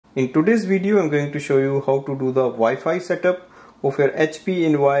In today's video, I'm going to show you how to do the Wi-Fi setup of your HP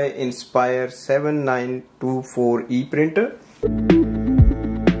ENVY Ispire 7924E printer.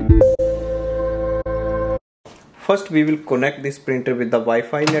 First, we will connect this printer with the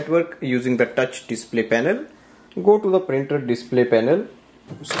Wi-Fi network using the touch display panel. Go to the printer display panel,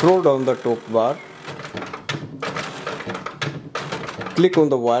 scroll down the top bar, click on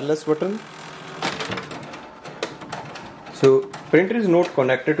the wireless button. So printer is not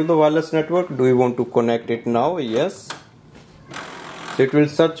connected to the wireless network. Do you want to connect it now? Yes. So it will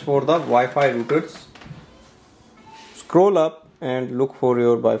search for the Wi-Fi routers. Scroll up and look for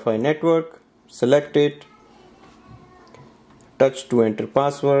your Wi-Fi network. Select it. Touch to enter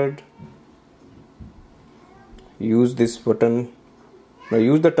password. Use this button. Now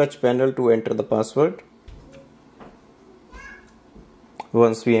use the touch panel to enter the password.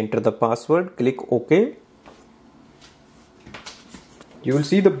 Once we enter the password, click OK. You will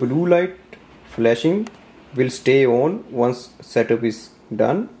see the blue light flashing will stay on once setup is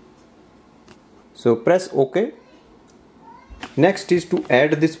done. So press OK. Next is to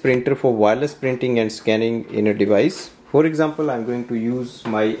add this printer for wireless printing and scanning in a device. For example, I'm going to use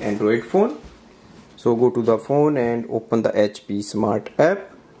my Android phone. So go to the phone and open the HP Smart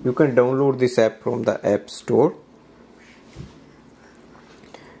app. You can download this app from the App Store.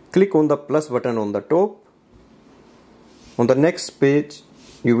 Click on the plus button on the top. On the next page,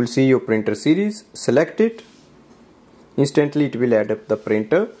 you will see your printer series. Select it. Instantly it will add up the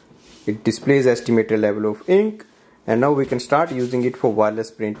printer. It displays estimated level of ink, and now we can start using it for wireless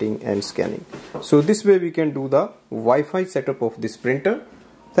printing and scanning. So this way we can do the Wi-Fi setup of this printer.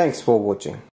 Thanks for watching.